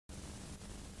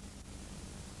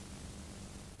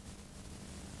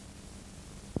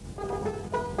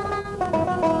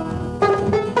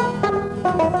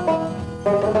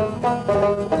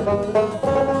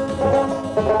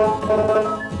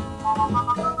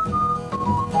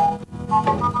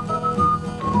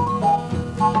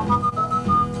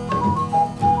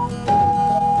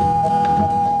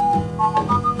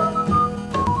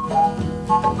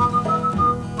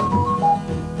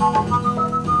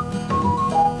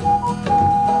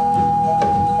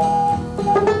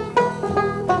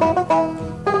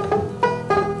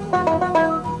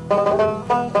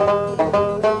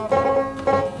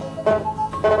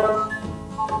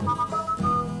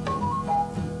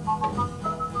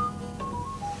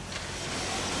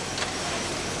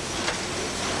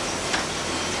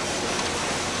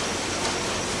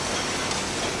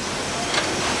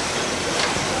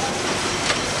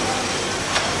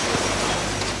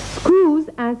Screws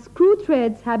and screw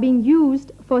threads have been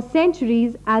used for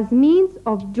centuries as means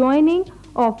of joining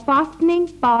or fastening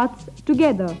parts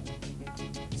together.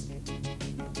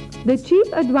 The chief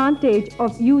advantage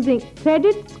of using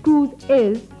threaded screws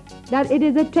is that it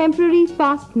is a temporary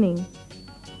fastening.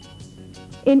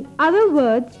 In other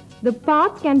words, the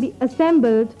parts can be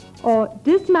assembled or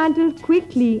dismantled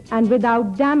quickly and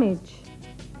without damage.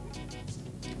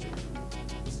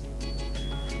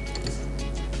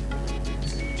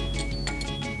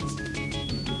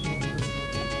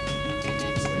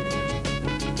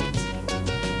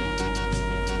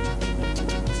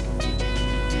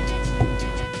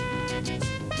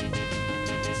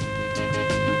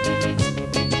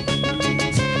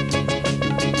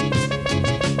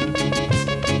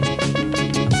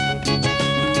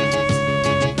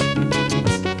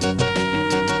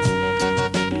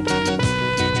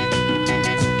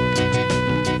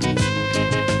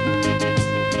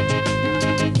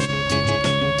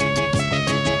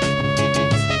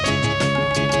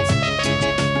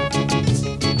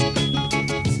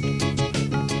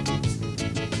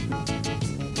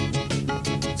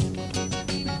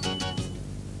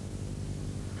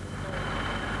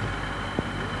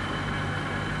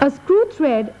 A screw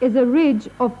thread is a ridge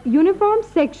of uniform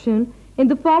section in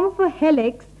the form of a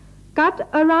helix cut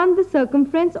around the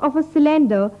circumference of a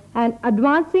cylinder and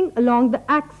advancing along the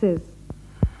axis.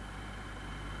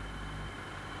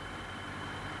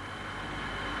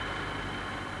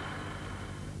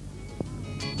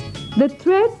 The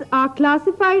threads are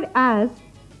classified as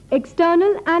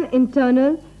external and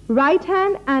internal, right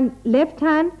hand and left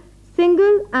hand,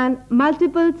 single and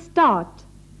multiple start.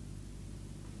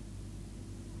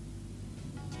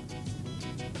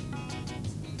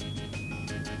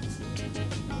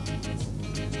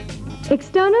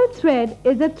 External thread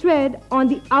is a thread on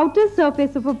the outer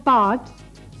surface of a part,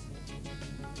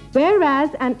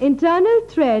 whereas an internal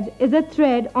thread is a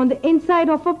thread on the inside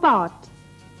of a part.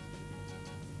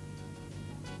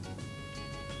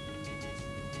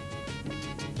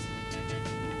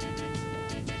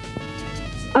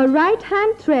 A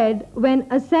right-hand thread, when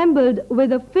assembled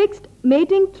with a fixed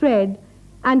mating thread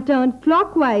and turned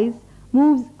clockwise,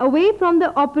 moves away from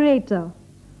the operator,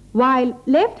 while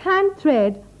left-hand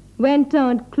thread, when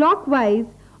turned clockwise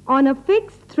on a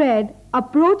fixed thread,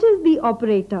 approaches the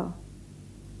operator.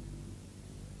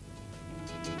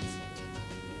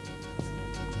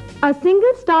 A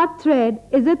single start thread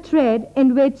is a thread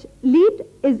in which lead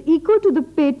is equal to the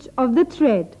pitch of the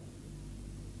thread.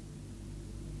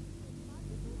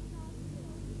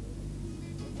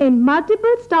 In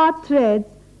multiple start threads,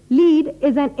 lead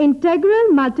is an integral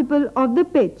multiple of the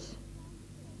pitch.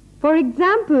 For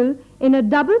example, in a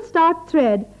double start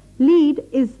thread, lead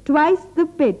is twice the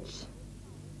pitch.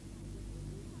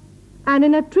 And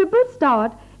in a triple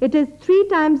start, it is 3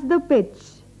 times the pitch.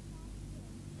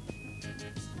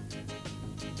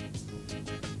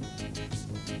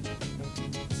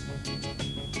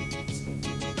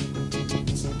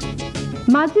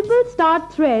 Multiple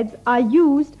start threads are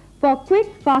used for quick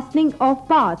fastening of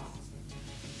parts.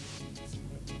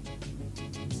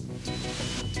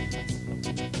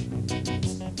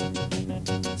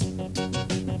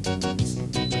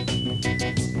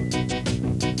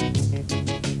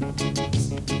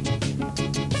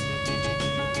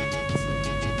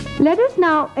 Let us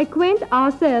now acquaint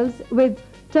ourselves with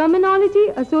terminology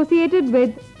associated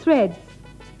with threads.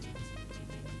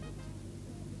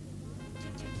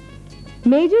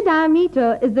 Major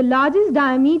diameter is the largest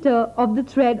diameter of the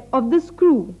thread of the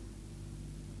screw.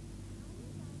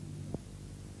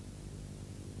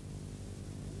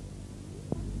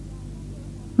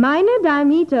 Minor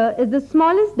diameter is the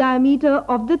smallest diameter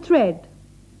of the thread.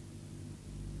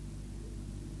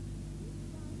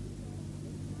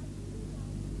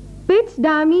 Pitch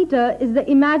diameter is the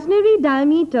imaginary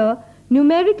diameter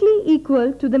numerically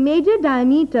equal to the major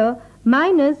diameter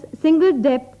minus single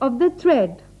depth of the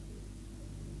thread.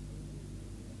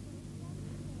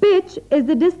 Pitch is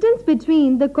the distance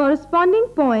between the corresponding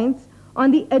points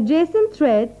on the adjacent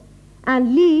threads,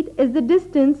 and lead is the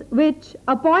distance which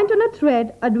a point on a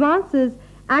thread advances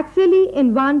axially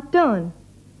in one turn.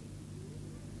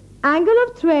 Angle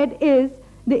of thread is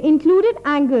the included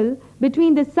angle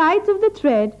between the sides of the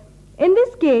thread. In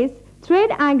this case,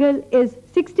 thread angle is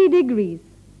 60 degrees.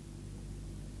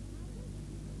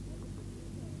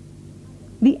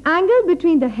 The angle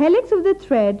between the helix of the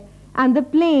thread and the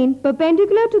plane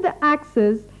perpendicular to the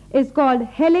axis is called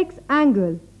helix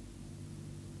angle.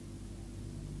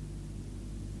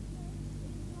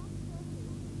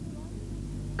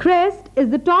 Crest is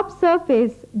the top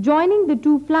surface joining the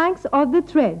two flanks of the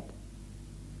thread.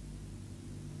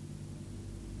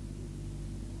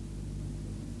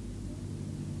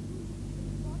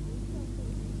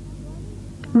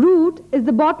 Root is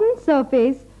the bottom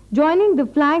surface joining the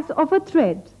flanks of a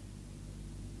thread.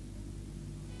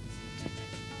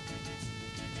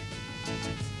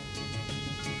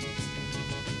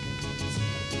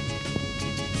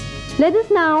 Let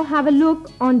us now have a look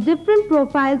on different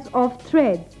profiles of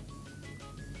threads.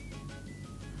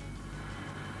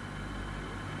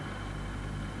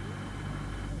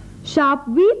 Sharp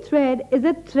V thread is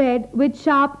a thread with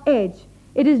sharp edge.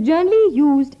 It is generally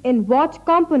used in watch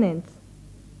components.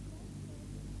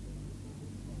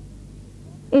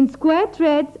 In square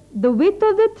threads, the width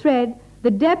of the thread,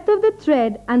 the depth of the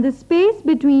thread, and the space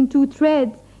between two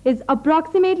threads is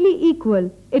approximately equal.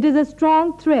 It is a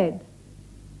strong thread.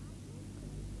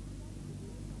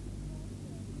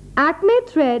 Acme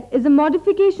thread is a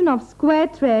modification of square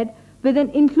thread with an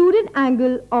included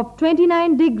angle of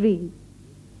 29 degrees.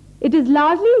 It is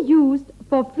largely used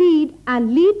for feed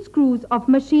and lead screws of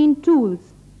machine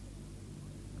tools.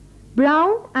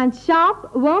 Brown and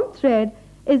sharp worm thread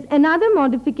is another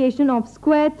modification of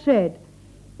square thread.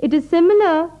 It is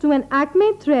similar to an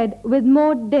Acme thread with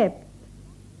more depth.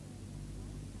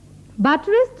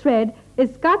 Buttress thread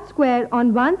is cut square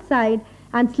on one side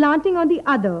and slanting on the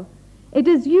other. It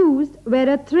is used where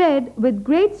a thread with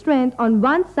great strength on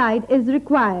one side is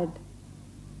required.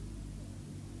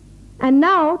 And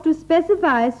now to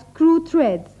specify screw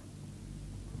threads.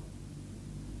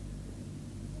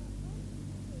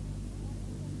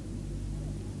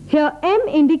 Here M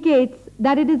indicates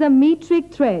that it is a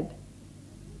metric thread.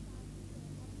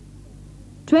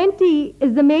 20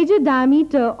 is the major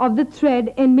diameter of the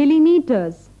thread in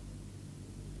millimeters.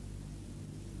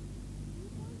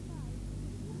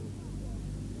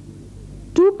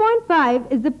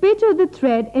 2.5 is the pitch of the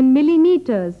thread in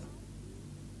millimeters.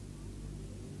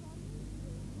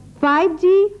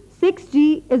 5G,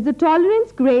 6G is the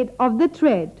tolerance grade of the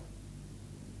thread.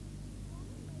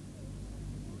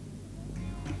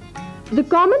 The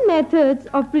common methods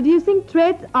of producing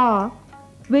threads are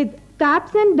with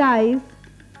taps and dies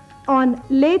on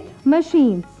lathe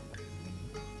machines.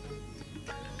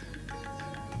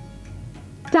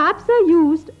 Taps are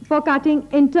used for cutting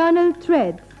internal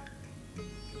threads.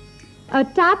 A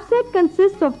tap set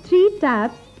consists of 3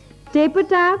 taps: taper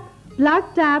tap, plug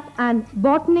tap, and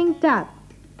bottoming tap.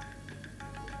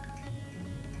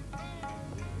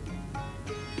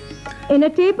 In a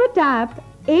taper tap,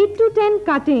 8 to 10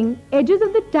 cutting edges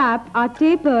of the tap are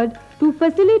tapered to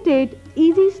facilitate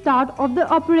easy start of the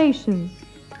operation.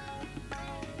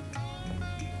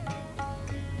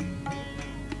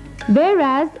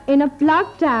 Whereas in a plug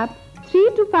tap,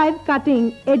 3 to 5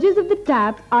 cutting edges of the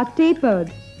tap are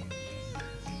tapered.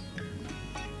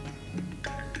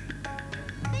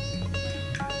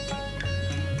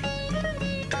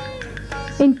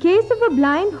 In case of a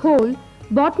blind hole,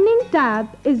 bottoming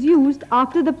tap is used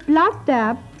after the plug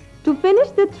tap to finish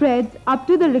the threads up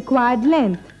to the required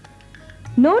length.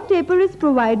 No taper is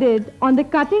provided on the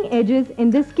cutting edges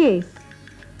in this case.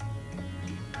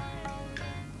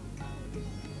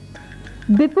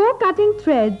 Before cutting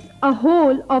threads, a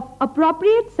hole of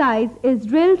appropriate size is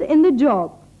drilled in the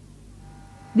job.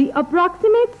 The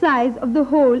approximate size of the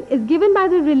hole is given by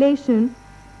the relation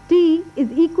T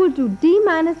is equal to D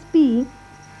minus P,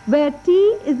 where T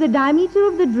is the diameter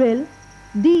of the drill,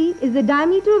 D is the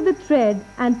diameter of the thread,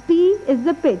 and P is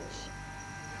the pitch.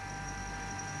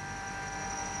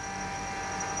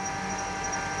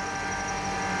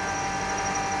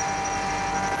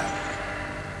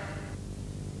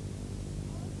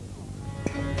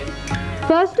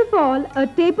 First of all, a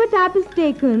taper tap is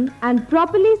taken and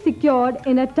properly secured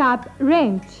in a tap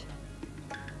wrench.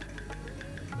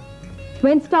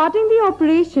 When starting the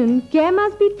operation, care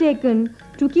must be taken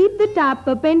to keep the tap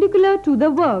perpendicular to the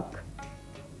work.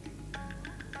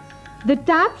 The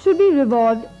tap should be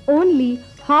revolved only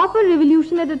half a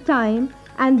revolution at a time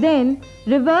and then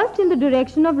reversed in the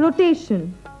direction of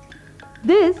rotation.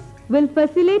 This will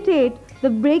facilitate the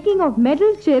breaking of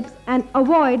metal chips and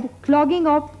avoid clogging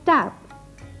of tap.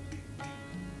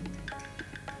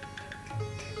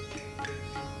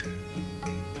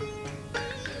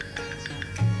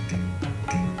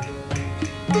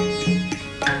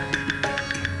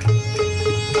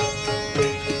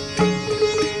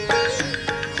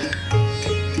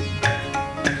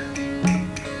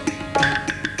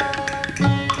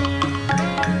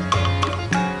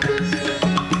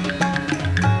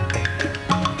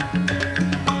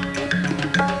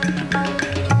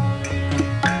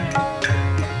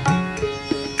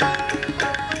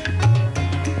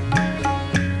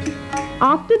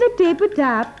 After the taper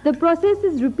tap, the process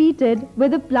is repeated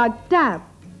with a plug tap.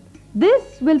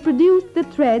 This will produce the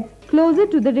threads closer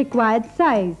to the required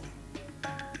size.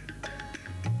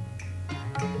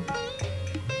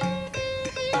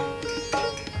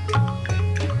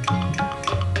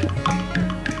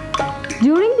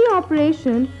 During the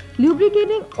operation,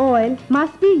 lubricating oil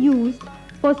must be used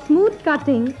for smooth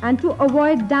cutting and to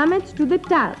avoid damage to the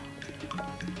tap.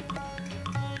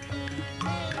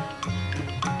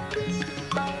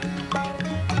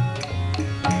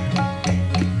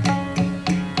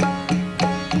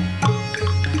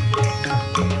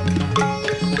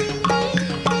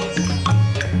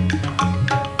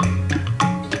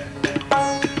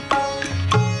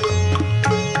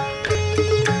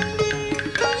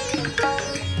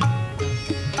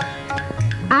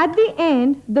 At the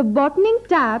end, the bottoming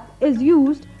tap is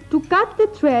used to cut the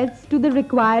threads to the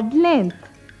required length.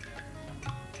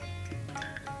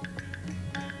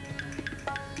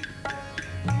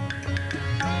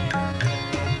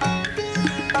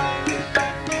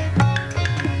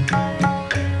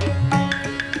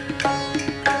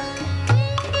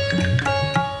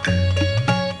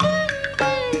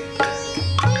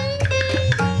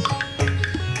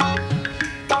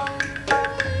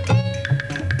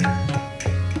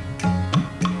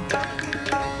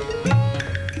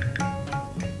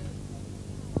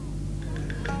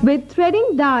 With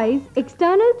threading dies,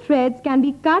 external threads can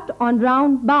be cut on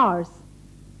round bars.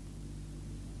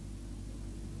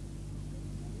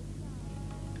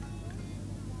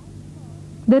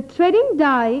 The threading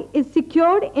die is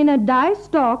secured in a die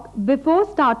stock before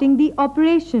starting the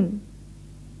operation.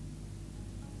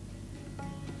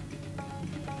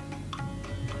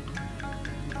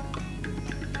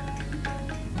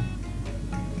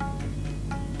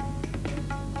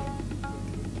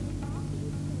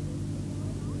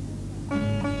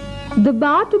 The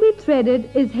bar to be threaded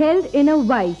is held in a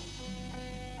vise.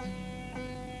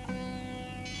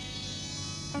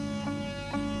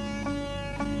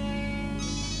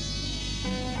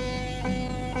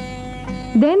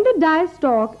 Then the die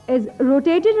stock is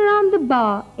rotated around the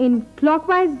bar in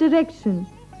clockwise direction.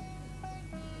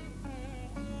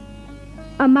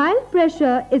 A mild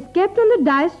pressure is kept on the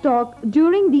die stock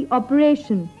during the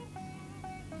operation.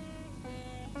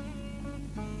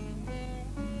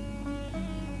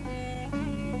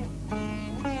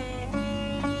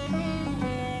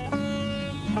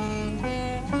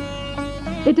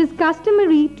 It is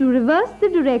customary to reverse the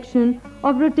direction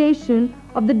of rotation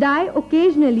of the die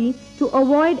occasionally to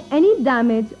avoid any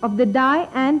damage of the die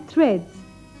and threads.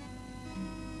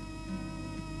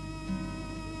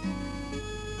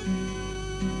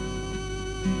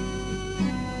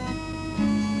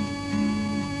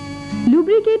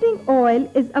 Lubricating oil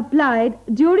is applied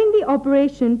during the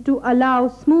operation to allow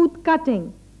smooth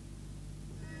cutting.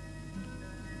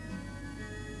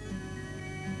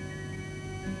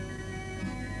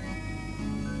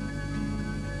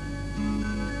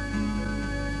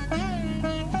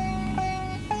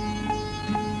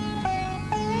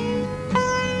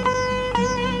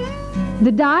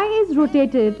 The die is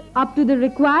rotated up to the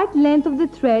required length of the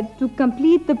thread to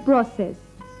complete the process.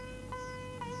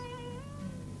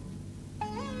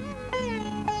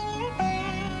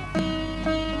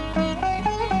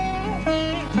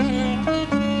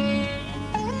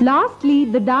 Lastly,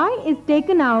 the die is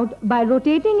taken out by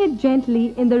rotating it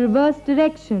gently in the reverse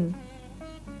direction.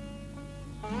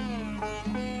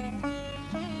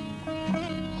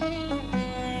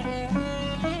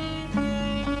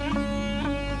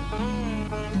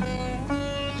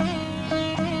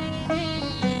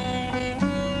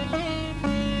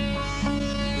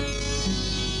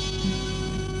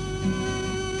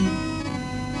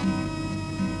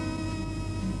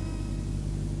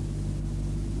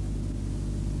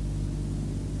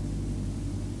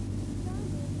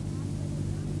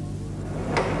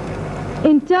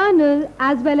 Internal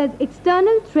as well as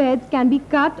external threads can be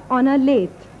cut on a lathe.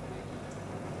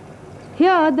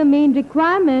 Here the main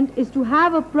requirement is to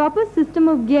have a proper system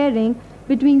of gearing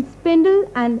between spindle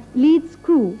and lead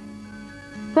screw.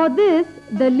 For this,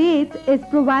 the lathe is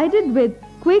provided with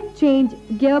quick change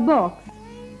gearbox.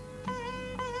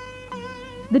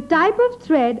 The type of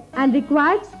thread and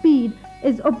required speed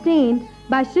is obtained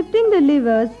by shifting the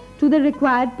levers to the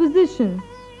required position.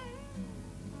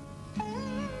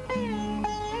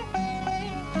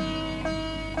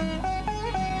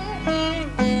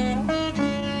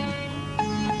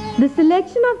 The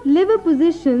selection of lever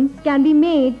positions can be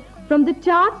made from the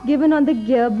chart given on the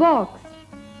gearbox.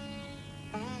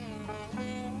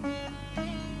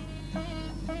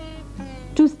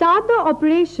 To start the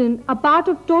operation, a part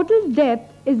of total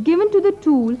depth is given to the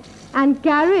tool and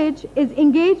carriage is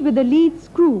engaged with the lead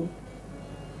screw.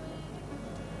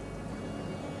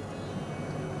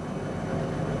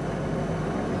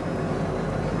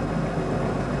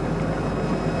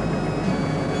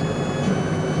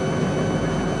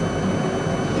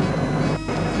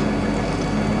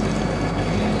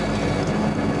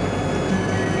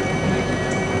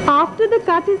 After the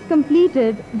cut is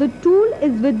completed, the tool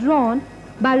is withdrawn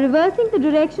by reversing the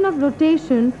direction of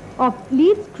rotation of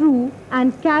lead screw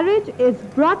and carriage is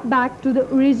brought back to the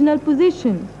original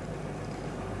position.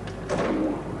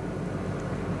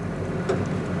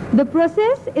 The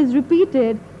process is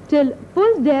repeated till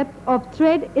full depth of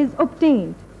thread is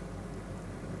obtained.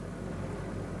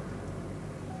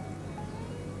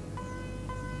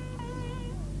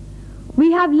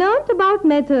 We have learnt about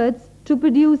methods to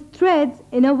produce threads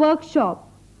in a workshop.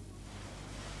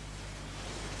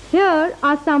 Here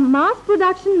are some mass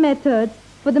production methods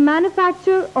for the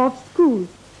manufacture of screws.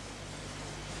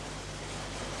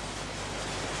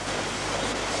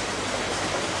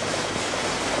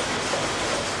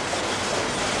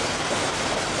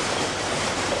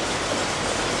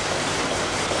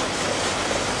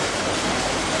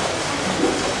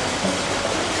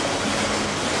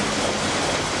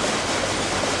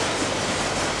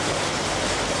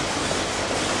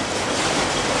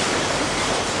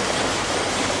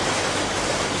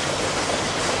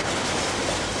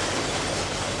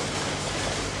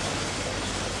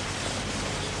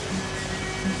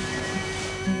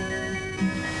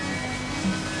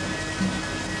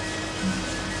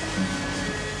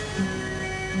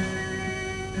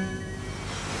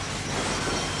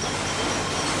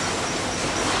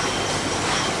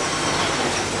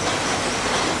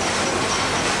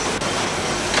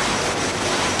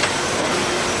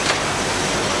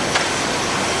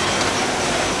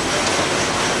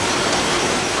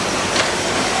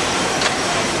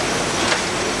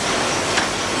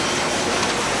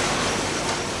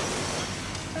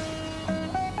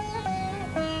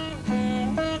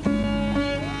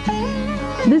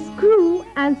 The screw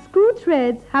and screw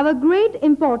threads have a great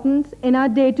importance in our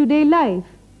day-to-day life.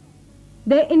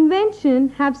 Their invention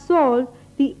have solved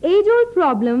the age-old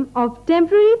problem of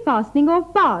temporary fastening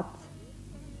of parts.